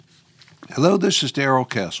Hello, this is Darrell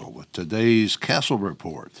Castle with today's Castle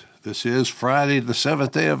Report. This is Friday, the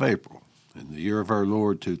 7th day of April, in the year of our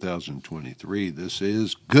Lord 2023. This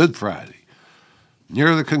is Good Friday,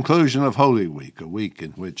 near the conclusion of Holy Week, a week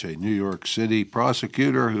in which a New York City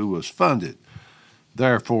prosecutor who was funded,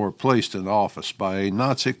 therefore placed in office by a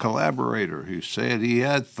Nazi collaborator who said he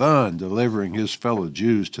had fun delivering his fellow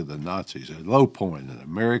Jews to the Nazis, a low point in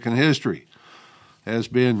American history, has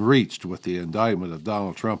been reached with the indictment of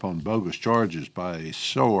Donald Trump on bogus charges by a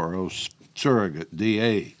Soros Surrogate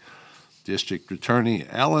DA. District Attorney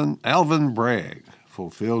Alvin Bragg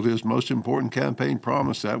fulfilled his most important campaign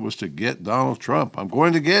promise, that was to get Donald Trump. I'm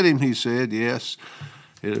going to get him, he said. Yes,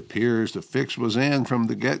 it appears the fix was in from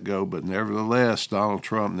the get-go, but nevertheless, Donald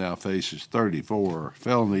Trump now faces 34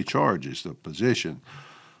 felony charges. The position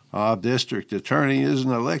of District Attorney is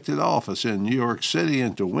an elected office in New York City,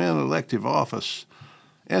 and to win elective office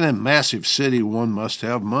in a massive city, one must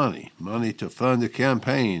have money to fund a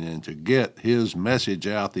campaign, and to get his message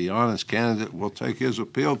out, the honest candidate will take his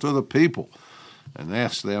appeal to the people and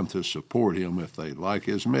ask them to support him if they like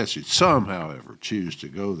his message. Some, however, choose to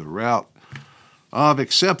go the route of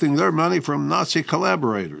accepting their money from Nazi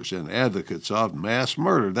collaborators and advocates of mass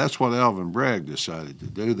murder. That's what Alvin Bragg decided to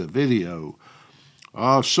do. The video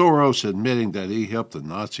of Soros admitting that he helped the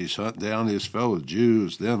Nazis hunt down his fellow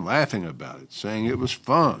Jews, then laughing about it, saying it was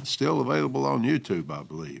fun, still available on YouTube, I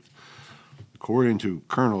believe. According to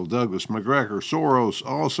Colonel Douglas Macgregor, Soros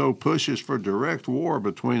also pushes for direct war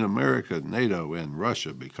between America, NATO, and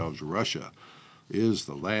Russia, because Russia is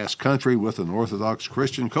the last country with an Orthodox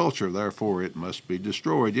Christian culture. Therefore, it must be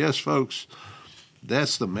destroyed. Yes, folks,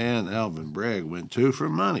 that's the man Alvin Bragg went to for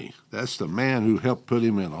money. That's the man who helped put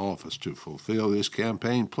him in office to fulfill his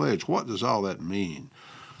campaign pledge. What does all that mean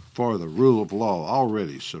for the rule of law,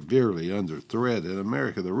 already severely under threat in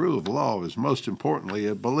America? The rule of law is most importantly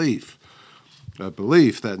a belief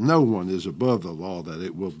that no one is above the law, that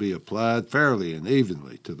it will be applied fairly and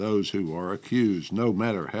evenly to those who are accused, no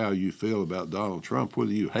matter how you feel about Donald Trump,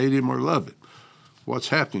 whether you hate him or love him. What's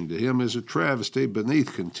happening to him is a travesty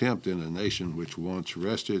beneath contempt in a nation which once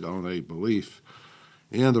rested on a belief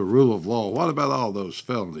in the rule of law. What about all those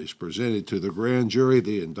felonies presented to the grand jury?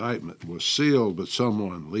 The indictment was sealed, but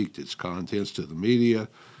someone leaked its contents to the media,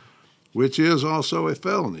 which is also a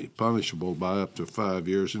felony, punishable by up to 5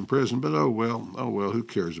 years in prison. But oh well, who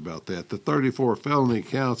cares about that? The 34 felony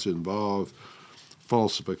counts involve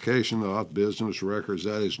falsification of business records.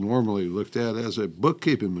 That is normally looked at as a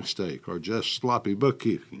bookkeeping mistake or just sloppy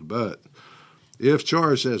bookkeeping. But if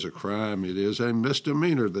charged as a crime, it is a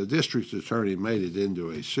misdemeanor. The district attorney made it into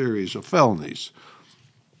a series of felonies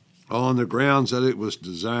on the grounds that it was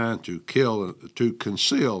designed to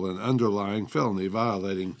conceal an underlying felony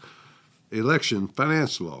violating election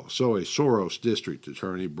finance law. So a Soros district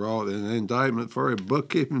attorney brought an indictment for a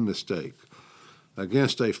bookkeeping mistake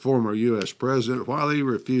against a former U.S. president while he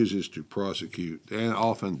refuses to prosecute and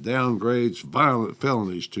often downgrades violent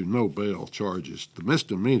felonies to no-bail charges. The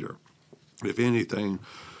misdemeanor, if anything,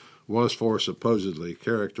 was for supposedly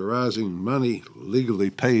characterizing money legally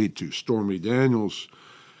paid to Stormy Daniels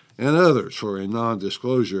and others for a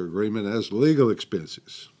nondisclosure agreement as legal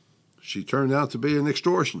expenses. She turned out to be an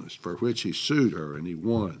extortionist, for which he sued her and he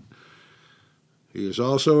won. He is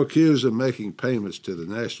also accused of making payments to the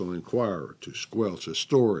National Enquirer to squelch a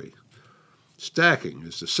story. Stacking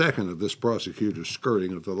is the second of this prosecutor's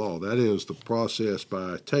skirting of the law. That is, the process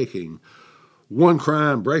by taking one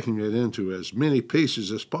crime, breaking it into as many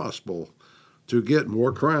pieces as possible to get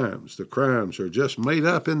more crimes. The crimes are just made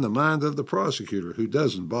up in the mind of the prosecutor, who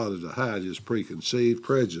doesn't bother to hide his preconceived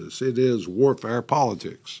prejudice. It is warfare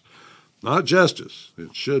politics, not justice.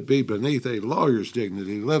 It should be beneath a lawyer's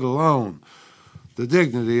dignity, let alone the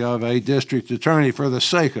dignity of a district attorney. For the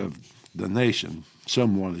sake of the nation,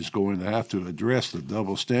 someone is going to have to address the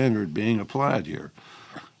double standard being applied here.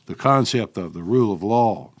 The concept of the rule of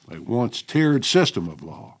law, a once tiered system of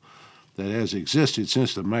law that has existed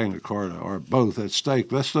since the Magna Carta, are both at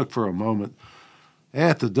stake. Let's look for a moment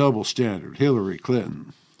at the double standard. Hillary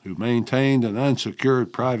Clinton, who maintained an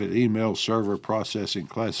unsecured private email server processing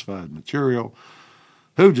classified material,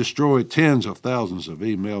 who destroyed tens of thousands of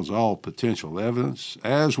emails, all potential evidence.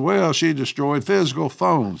 As well, she destroyed physical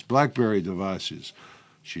phones, BlackBerry devices.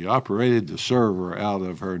 She operated the server out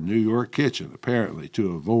of her New York kitchen, apparently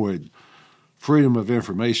to avoid Freedom of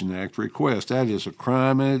Information Act requests. That is a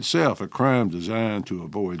crime in itself, a crime designed to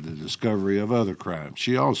avoid the discovery of other crimes.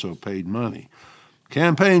 She also paid money,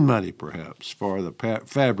 campaign money perhaps, for the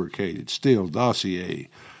fabricated Steele dossier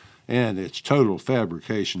and its total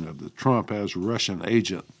fabrication of the Trump as Russian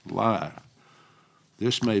agent lie.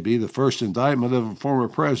 This may be the first indictment of a former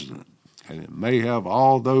president And it may have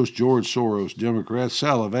all those George Soros Democrats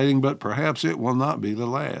salivating, but perhaps it will not be the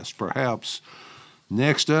last. Perhaps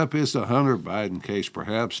next up is the Hunter Biden case.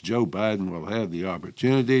 Perhaps Joe Biden will have the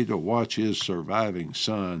opportunity to watch his surviving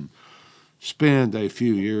son spend a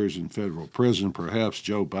few years in federal prison. Perhaps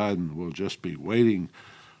Joe Biden will just be waiting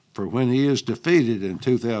for when he is defeated in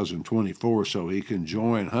 2024 so he can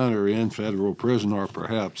join Hunter in federal prison, or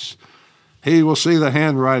perhaps he will see the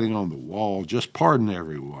handwriting on the wall, just pardon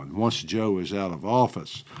everyone once Joe is out of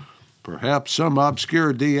office. Perhaps some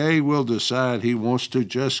obscure DA will decide he wants to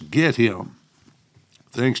just get him,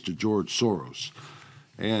 thanks to George Soros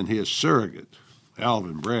and his surrogate,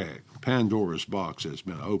 Alvin Bragg. Pandora's box has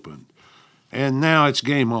been opened, and now it's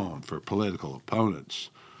game on for political opponents.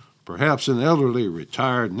 Perhaps an elderly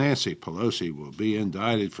retired Nancy Pelosi will be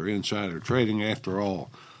indicted for insider trading. After all,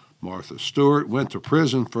 Martha Stewart went to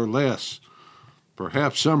prison for less.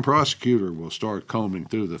 Perhaps some prosecutor will start combing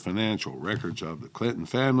through the financial records of the Clinton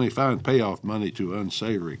family, find payoff money to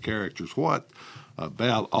unsavory characters. What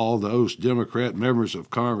about all those Democrat members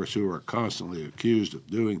of Congress who are constantly accused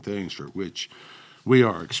of doing things for which we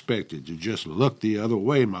are expected to just look the other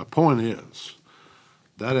way? My point is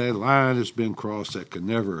that a line has been crossed that can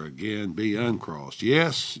never again be uncrossed.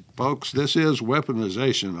 Yes, folks, this is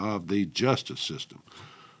weaponization of the justice system.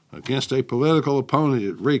 Against a political opponent,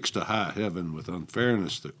 it reeks to high heaven with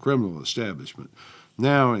unfairness. The criminal establishment,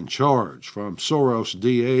 now in charge, from Soros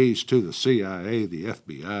DAs to the CIA, the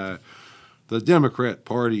FBI, the Democrat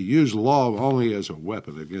Party, use law only as a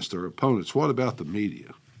weapon against their opponents. What about the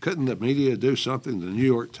media? Couldn't the media do something? The New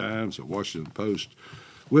York Times, the Washington Post,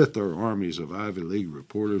 with their armies of Ivy League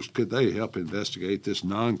reporters, could they help investigate this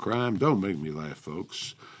non-crime? Don't make me laugh,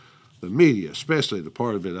 folks. The media, especially the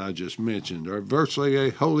part of it I just mentioned, are virtually a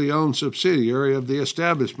wholly owned subsidiary of the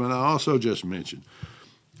establishment I also just mentioned.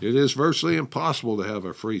 It is virtually impossible to have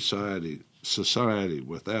a free society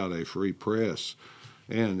without a free press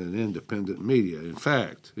and an independent media. In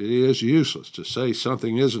fact, it is useless to say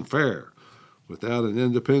something isn't fair without an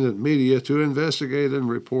independent media to investigate and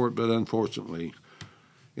report, but unfortunately,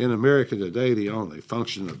 in America today, the only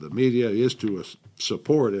function of the media is to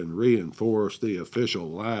support and reinforce the official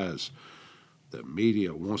lies. The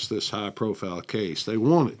media wants this high-profile case. They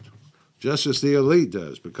want it, just as the elite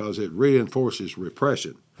does, because it reinforces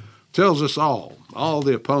repression. Tells us all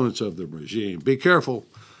the opponents of the regime, be careful,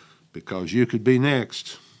 because you could be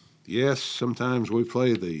next. Yes, sometimes we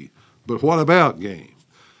play the "but what about" game.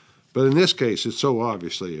 But in this case, it's so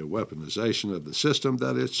obviously a weaponization of the system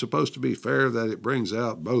that it's supposed to be fair, that it brings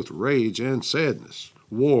out both rage and sadness.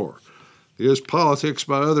 War is politics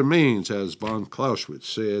by other means, as von Clausewitz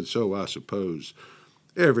said, so I suppose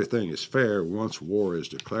everything is fair once war is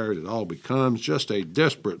declared. It all becomes just a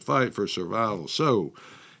desperate fight for survival. So,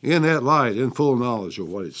 in that light, in full knowledge of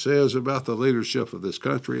what it says about the leadership of this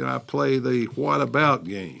country, I play the what about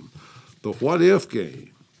game, the what if game.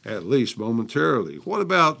 At least momentarily. What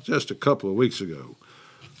about just a couple of weeks ago?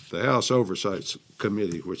 The House Oversight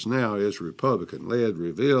Committee, which now is Republican-led,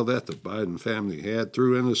 revealed that the Biden family had,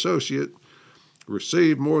 through an associate,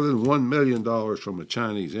 received more than $1 million from a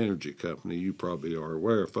Chinese energy company. You probably are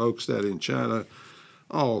aware, folks, that in China,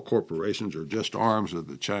 all corporations are just arms of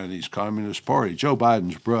the Chinese Communist Party. Joe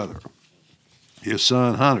Biden's brother, his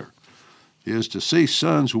son Hunter, his deceased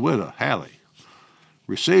son's widow, Hallie,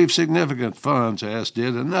 received significant funds, as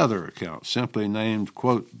did another account, simply named,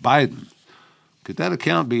 quote, Biden. Could that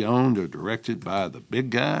account be owned or directed by the big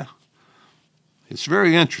guy? It's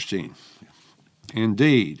very interesting,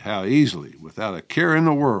 indeed, how easily, without a care in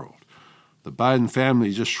the world, the Biden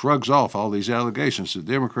family just shrugs off all these allegations. The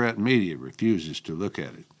Democrat media refuses to look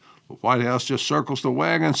at it. The White House just circles the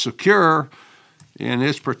wagon, secure in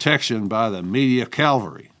its protection by the media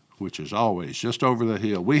cavalry, which is always just over the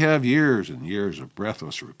hill. We have years and years of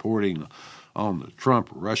breathless reporting on the Trump,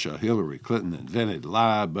 Russia, Hillary Clinton invented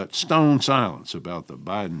lie, but stone silence about the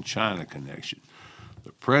Biden-China connection.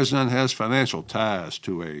 The president has financial ties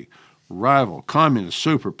to a rival communist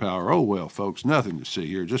superpower. Oh, well, folks, nothing to see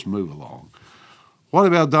here. Just move along. What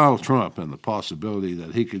about Donald Trump and the possibility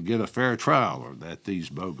that he could get a fair trial, or that these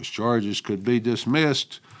bogus charges could be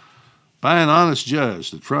dismissed by an honest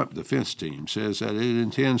judge? The Trump defense team says that it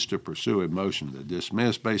intends to pursue a motion to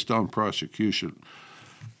dismiss based on prosecution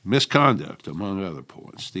misconduct, among other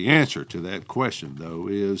points. The answer to that question, though,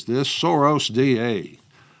 is this Soros DA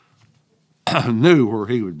knew where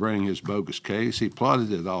he would bring his bogus case. He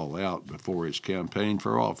plotted it all out before his campaign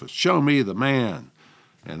for office. Show me the man,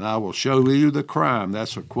 and I will show you the crime.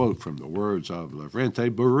 That's a quote from the words of Lavrenti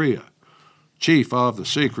Beria, chief of the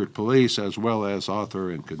secret police, as well as author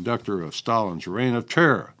and conductor of Stalin's Reign of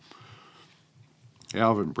Terror.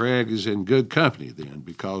 Alvin Bragg is in good company then,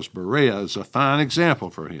 because Berea is a fine example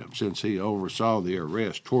for him, since he oversaw the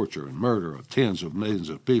arrest, torture, and murder of tens of millions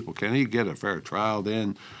of people. Can he get a fair trial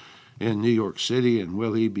then in New York City, and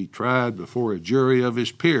will he be tried before a jury of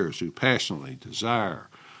his peers who passionately desire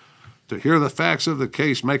to hear the facts of the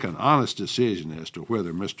case, make an honest decision as to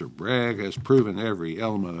whether Mr. Bragg has proven every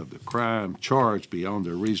element of the crime charged beyond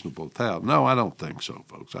a reasonable doubt? No, I don't think so,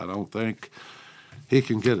 folks. I don't think he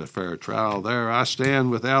can get a fair trial there. I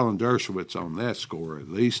stand with Alan Dershowitz on that score, at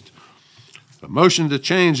least. A motion to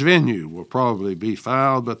change venue will probably be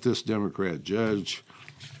filed, but this Democrat judge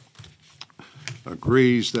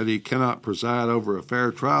agrees that he cannot preside over a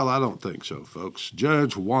fair trial. I don't think so, folks.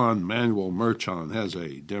 Judge Juan Manuel Merchan has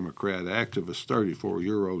a Democrat activist,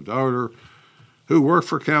 34-year-old daughter, who worked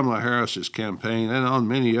for Kamala Harris's campaign and on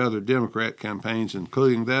many other Democrat campaigns,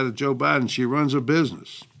 including that of Joe Biden. She runs a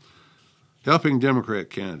business helping Democrat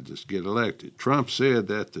candidates get elected. Trump said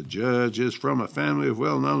that the judge is from a family of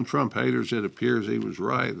well-known Trump haters. It appears he was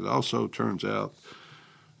right. It also turns out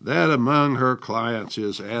that among her clients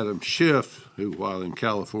is Adam Schiff, who, while in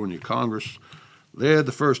California Congress, led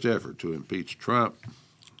the first effort to impeach Trump.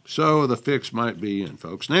 So the fix might be in,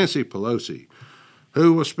 folks. Nancy Pelosi,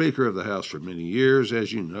 who was Speaker of the House for many years,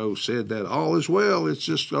 as you know, said that all is well. It's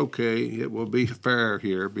just okay. It will be fair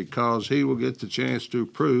here because he will get the chance to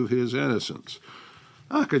prove his innocence.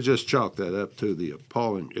 I could just chalk that up to the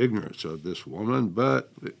appalling ignorance of this woman, but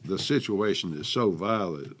the situation is so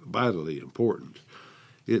vitally important.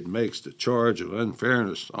 It makes the charge of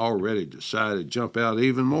unfairness already decided jump out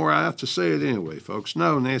even more. I have to say it anyway, folks.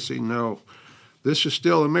 No, Nancy, no. This is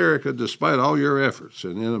still America despite all your efforts.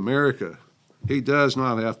 And in America, he does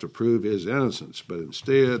not have to prove his innocence, but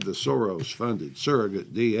instead the Soros-funded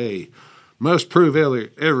surrogate DA must prove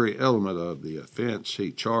every element of the offense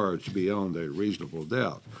he charged beyond a reasonable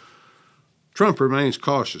doubt. Trump remains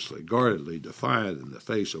cautiously, guardedly defiant in the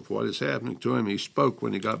face of what is happening to him. He spoke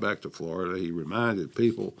when he got back to Florida. He reminded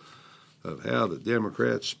people of how the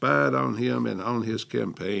Democrats spied on him and on his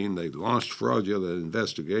campaign. They launched fraudulent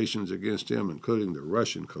investigations against him, including the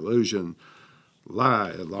Russian collusion lie,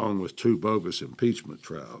 along with 2 bogus impeachment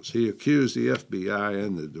trials. He accused the FBI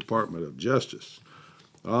and the Department of Justice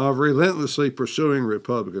of relentlessly pursuing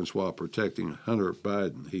Republicans while protecting Hunter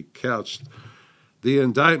Biden. He couched the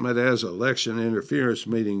indictment as election interference,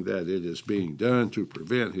 meaning that it is being done to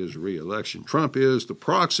prevent his reelection. Trump is the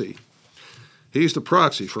proxy. He's the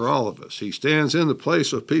proxy for all of us. He stands in the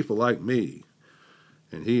place of people like me.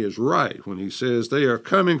 And he is right when he says they are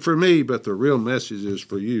coming for me, but the real message is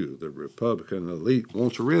for you. The Republican elite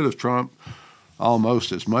wants rid of Trump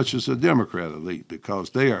almost as much as the Democrat elite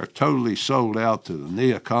because they are totally sold out to the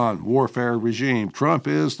neocon warfare regime. Trump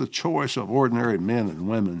is the choice of ordinary men and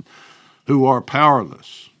women who are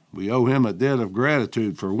powerless. We owe him a debt of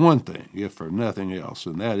gratitude for one thing, if for nothing else,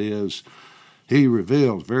 and that is he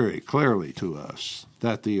revealed very clearly to us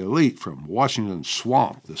that the elite from Washington's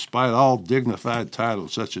swamp, despite all dignified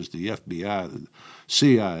titles such as the FBI, the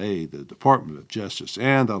CIA, the Department of Justice,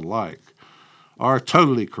 and the like, are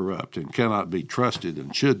totally corrupt and cannot be trusted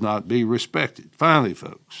and should not be respected. Finally,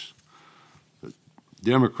 folks, the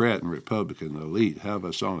Democrat and Republican elite have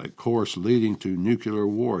us on a course leading to nuclear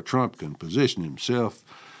war. Trump can position himself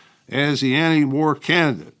as the anti-war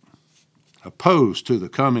candidate, opposed to the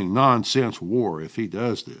coming nonsense war if he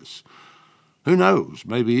does this. Who knows?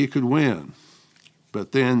 Maybe he could win.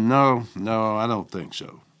 But then, no, I don't think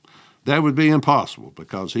so. That would be impossible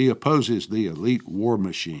because he opposes the elite war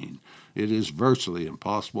machine. It is virtually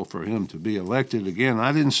impossible for him to be elected again.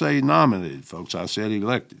 I didn't say nominated, folks. I said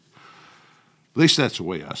elected. At least that's the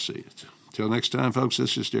way I see it. Till next time, folks,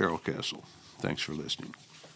 this is Darrell Castle. Thanks for listening.